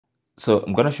So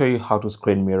I'm going to show you how to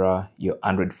screen mirror your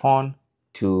Android phone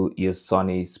to your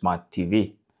Sony Smart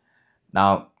TV.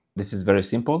 Now, this is very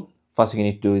simple. First thing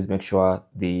you need to do is make sure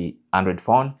the Android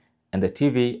phone and the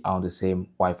TV are on the same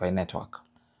Wi-Fi network.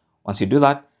 Once you do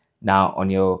that, now on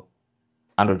your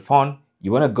Android phone,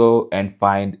 you want to go and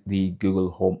find the Google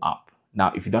Home app.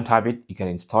 Now, if you don't have it, you can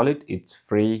install it. It's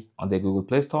free on the Google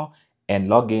Play Store and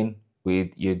log in with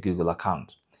your Google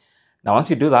account. Now, once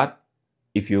you do that,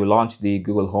 if you launch the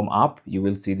Google Home app, you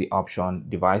will see the option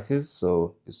devices.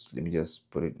 So let me just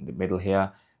put it in the middle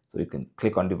here. So you can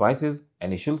click on devices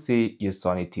and you should see your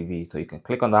Sony TV. So you can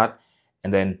click on that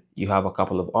and then you have a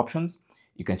couple of options.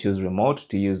 You can choose remote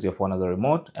to use your phone as a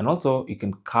remote, and also you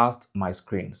can cast my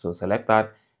screen. So select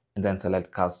that and then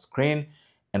select cast screen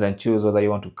and then choose whether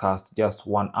you want to cast just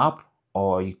one app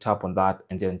or you tap on that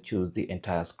and then choose the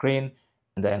entire screen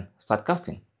and then start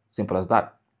casting. Simple as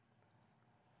that.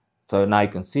 So now you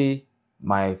can see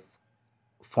my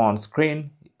phone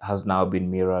screen has now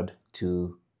been mirrored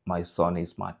to my Sony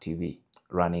Smart TV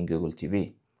running Google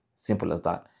TV. Simple as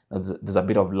that. Now, there's a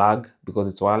bit of lag because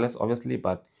it's wireless, obviously,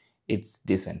 but it's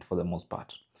decent for the most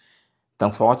part.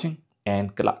 Thanks for watching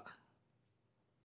and good luck.